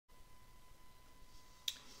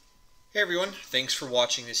Hey everyone, thanks for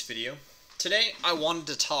watching this video. Today I wanted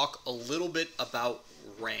to talk a little bit about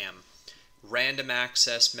RAM, random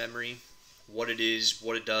access memory, what it is,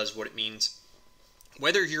 what it does, what it means.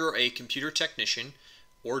 Whether you're a computer technician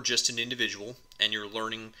or just an individual and you're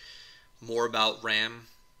learning more about RAM,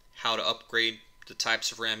 how to upgrade, the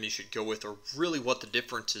types of RAM you should go with, or really what the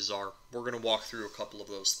differences are, we're going to walk through a couple of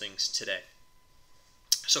those things today.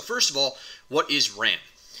 So first of all, what is RAM?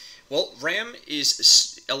 Well, RAM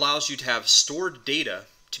allows you to have stored data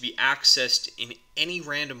to be accessed in any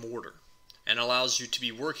random order and allows you to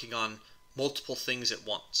be working on multiple things at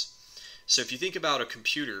once. So if you think about a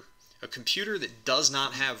computer that does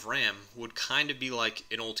not have RAM would kind of be like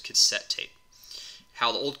an old cassette tape.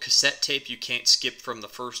 How the old cassette tape, you can't skip from the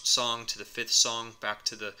first song to the fifth song back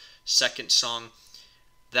to the second song.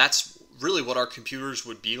 That's really what our computers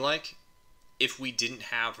would be like if we didn't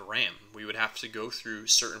have RAM. We would have to go through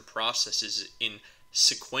certain processes in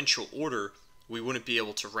sequential order. We wouldn't be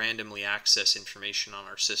able to randomly access information on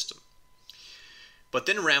our system. But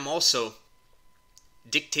then RAM also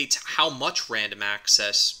dictates how much random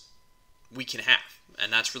access we can have,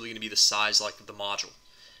 and that's really going to be the size like of the module.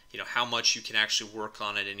 How much you can actually work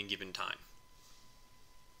on at any given time.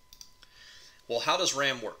 Well, how does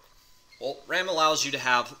RAM work? Well, RAM allows you to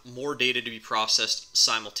have more data to be processed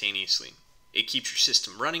simultaneously. It keeps your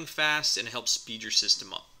system running fast and it helps speed your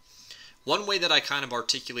system up. One way that I kind of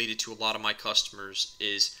articulated to a lot of my customers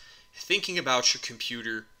is thinking about your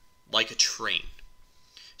computer like a train.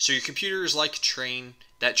 So your computer is like a train.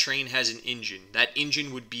 That train has an engine. That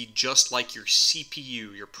engine would be just like your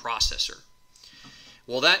CPU, your processor.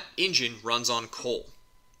 Well, that engine runs on coal.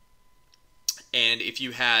 And if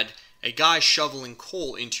you had a guy shoveling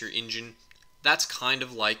coal into your engine, that's kind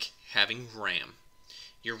of like having RAM.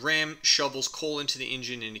 Your RAM shovels coal into the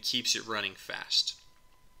engine and it keeps it running fast.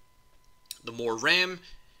 The more RAM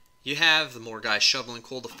you have, the more guys shoveling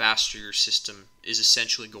coal, the faster your system is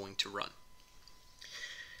essentially going to run.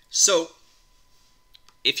 So,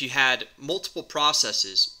 if you had multiple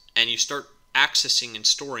processes and you start accessing and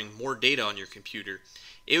storing more data on your computer,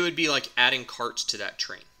 it would be like adding carts to that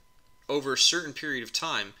train. Over a certain period of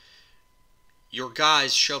time, your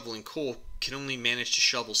guys shoveling coal can only manage to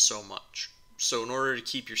shovel so much. So in order to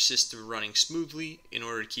keep your system running smoothly, in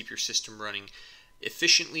order to keep your system running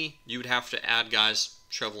efficiently, you would have to add guys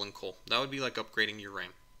shoveling coal. That would be like upgrading your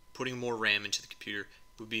RAM. Putting more RAM into the computer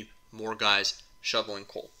would be more guys shoveling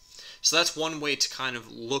coal. So that's one way to kind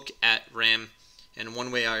of look at RAM, and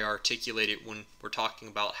one way I articulate it when we're talking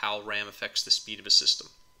about how RAM affects the speed of a system.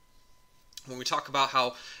 When we talk about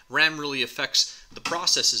how RAM really affects the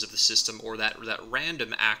processes of the system, or that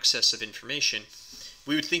random access of information,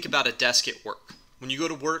 we would think about a desk at work. When you go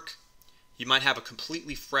to work, you might have a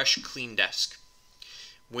completely fresh, clean desk.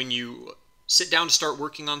 When you sit down to start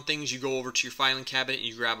working on things, you go over to your filing cabinet,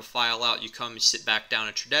 you grab a file out, you come, you sit back down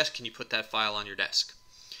at your desk, and you put that file on your desk.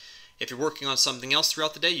 If you're working on something else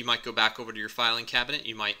throughout the day, you might go back over to your filing cabinet,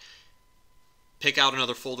 you might pick out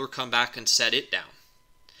another folder, come back and set it down,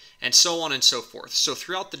 and so on and so forth. So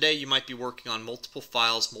throughout the day, you might be working on multiple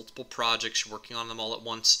files, multiple projects, you're working on them all at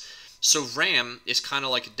once. So RAM is kind of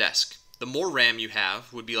like a desk. The more RAM you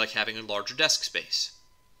have would be like having a larger desk space.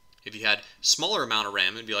 If you had a smaller amount of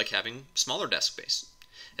RAM, it would be like having smaller desk space.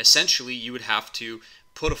 Essentially, you would have to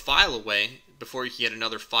put a file away before you could get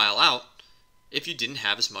another file out if you didn't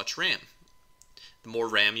have as much RAM. The more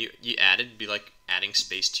RAM you added, it'd be like adding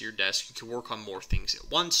space to your desk. You could work on more things at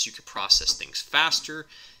once. You could process things faster.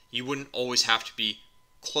 You wouldn't always have to be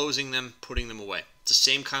closing them, putting them away. It's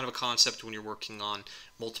the same kind of a concept when you're working on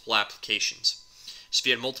multiple applications. So if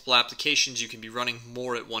you had multiple applications, you can be running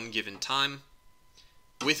more at one given time.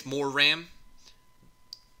 With more RAM,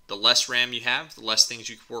 the less RAM you have, the less things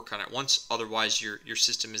you can work on at once. Otherwise, your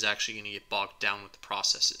system is actually going to get bogged down with the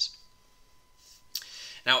processes.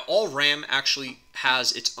 Now, all RAM actually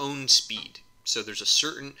has its own speed. So there's a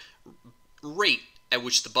certain rate at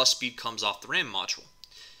which the bus speed comes off the RAM module.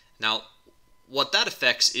 Now, what that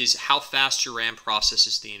affects is how fast your RAM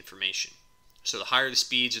processes the information. So the higher the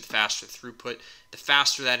speeds or the faster the throughput, the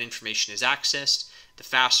faster that information is accessed, the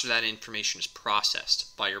faster that information is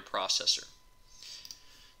processed by your processor.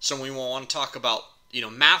 So when we want to talk about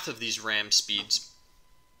math of these RAM speeds,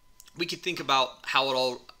 we could think about how it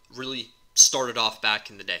all really started off back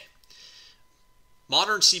in the day.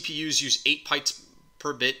 Modern CPUs use 8 bytes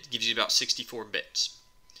per bit, gives you about 64 bits.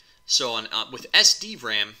 So with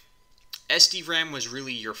SD-RAM was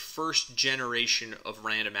really your first generation of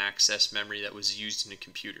random access memory that was used in a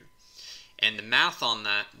computer. And the math on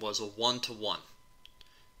that was a 1-to-1.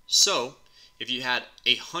 So, if you had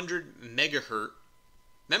a 100 megahertz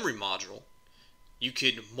memory module, you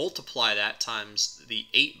could multiply that times the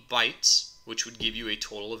 8 bytes, which would give you a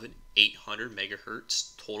total of an 800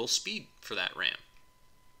 megahertz total speed for that RAM.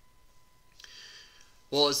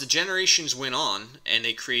 Well, as the generations went on and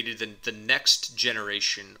they created the next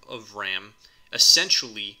generation of RAM,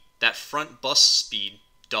 essentially that front bus speed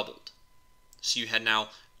doubled. So you had now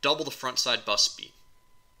double the front side bus speed.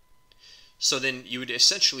 So then you would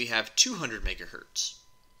essentially have 200 megahertz.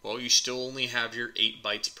 Well, you still only have your 8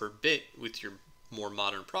 bytes per bit with your more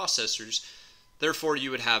modern processors. Therefore,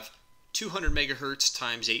 you would have 200 megahertz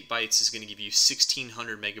times 8 bytes is going to give you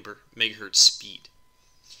 1600 megahertz speed.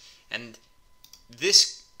 And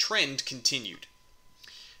this trend continued.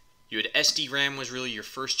 You had SDRAM was really your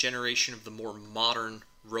first generation of the more modern,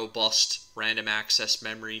 robust random access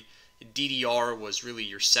memory. DDR was really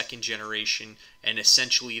your second generation, and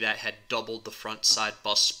essentially that had doubled the front side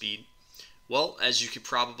bus speed. Well, as you could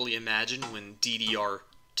probably imagine, when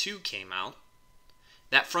DDR2 came out,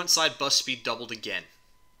 that front side bus speed doubled again.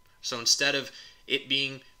 So instead of it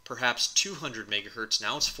being perhaps 200 megahertz,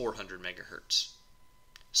 now it's 400 megahertz.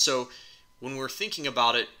 So when we're thinking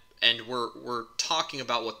about it and we're talking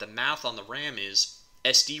about what the math on the RAM is,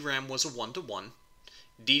 SDRAM was a 1-to-1.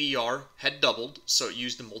 DDR had doubled, so it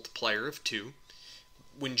used a multiplier of 2.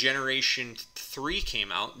 When generation 3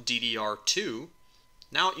 came out, DDR2,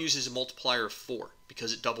 now it uses a multiplier of 4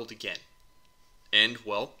 because it doubled again. And,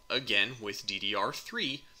 well, again, with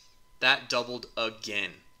DDR3, that doubled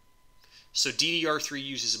again. So DDR3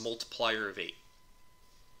 uses a multiplier of 8.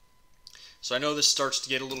 So I know this starts to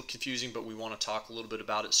get a little confusing, but we want to talk a little bit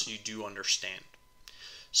about it so you do understand.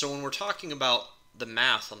 So when we're talking about the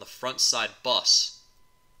math on the front side bus,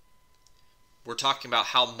 we're talking about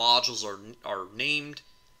how modules are named,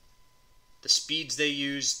 the speeds they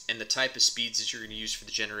use, and the type of speeds that you're going to use for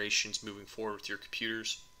the generations moving forward with your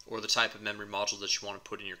computers, or the type of memory module that you want to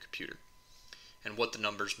put in your computer, and what the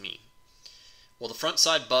numbers mean. Well, the front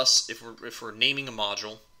side bus, if we're naming a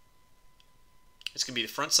module, it's going to be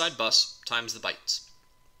the front side bus times the bytes.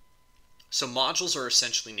 So modules are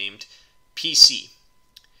essentially named PC.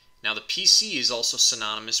 Now the PC is also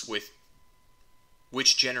synonymous with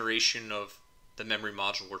which generation of the memory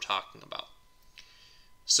module we're talking about.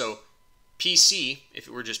 So PC, if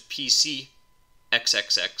it were just PC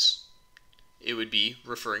XXX, it would be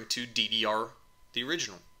referring to DDR, the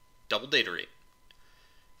original, double data rate.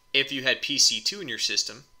 If you had PC2 in your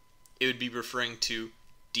system, it would be referring to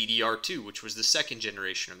DDR2, which was the second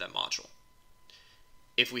generation of that module.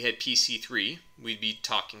 If we had PC3, we'd be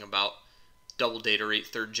talking about double data rate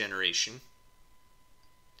third generation.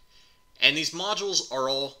 And these modules are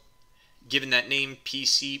all given that name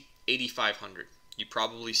PC 8500. You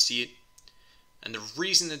probably see it. And the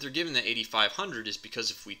reason that they're given that 8500 is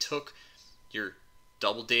because if we took your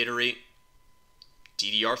double data rate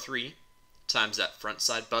DDR3 times that front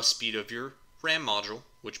side bus speed of your RAM module,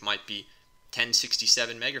 which might be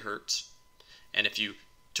 1067 megahertz, and if you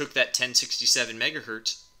took that 1067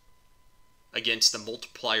 megahertz against the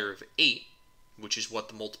multiplier of 8, which is what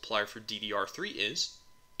the multiplier for DDR3 is,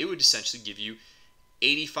 it would essentially give you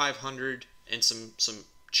 8500 and some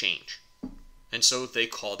change. And so they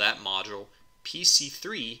call that module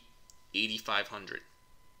PC3 8500.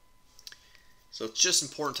 So it's just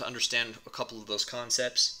important to understand a couple of those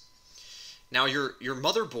concepts. Now your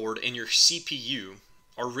motherboard and your CPU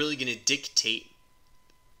are really going to dictate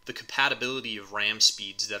the compatibility of RAM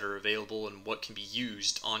speeds that are available and what can be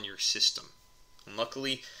used on your system. And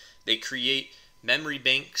luckily, they create memory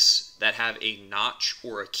banks that have a notch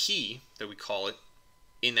or a key, that we call it,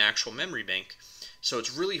 in the actual memory bank. So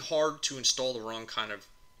it's really hard to install the wrong kind of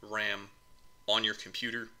RAM on your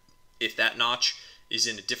computer. If that notch is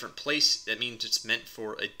in a different place, that means it's meant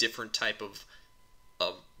for a different type of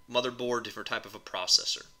motherboard, different type of a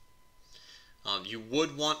processor. You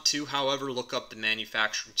would want to, however, look up the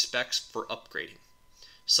manufacturing specs for upgrading.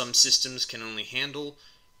 Some systems can only handle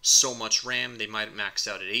so much RAM. They might max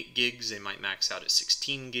out at 8 gigs, they might max out at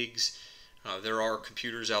 16 gigs. There are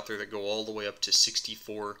computers out there that go all the way up to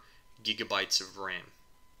 64 gigabytes of RAM.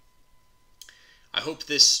 I hope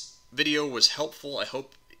this video was helpful. I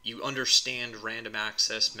hope you understand random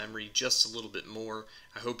access memory just a little bit more.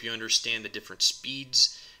 I hope you understand the different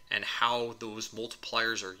speeds and how those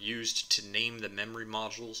multipliers are used to name the memory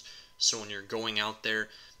modules. So when you're going out there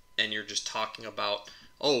and you're just talking about,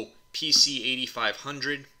 oh, PC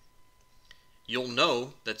 8500, you'll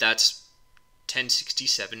know that that's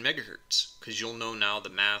 1067 megahertz, because you'll know now the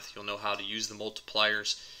math, you'll know how to use the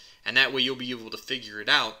multipliers, and that way you'll be able to figure it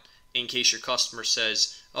out in case your customer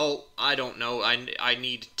says, oh, I don't know, I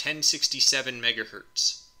need 1067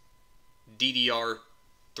 megahertz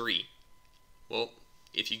DDR3. Well,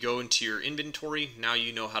 If you go into your inventory, now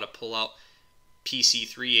you know how to pull out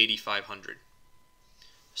PC3 8500.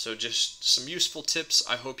 So just some useful tips.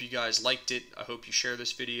 I hope you guys liked it. I hope you share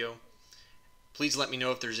this video. Please let me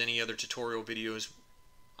know if there's any other tutorial videos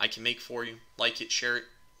I can make for you. Like it, share it.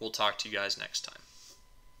 We'll talk to you guys next time.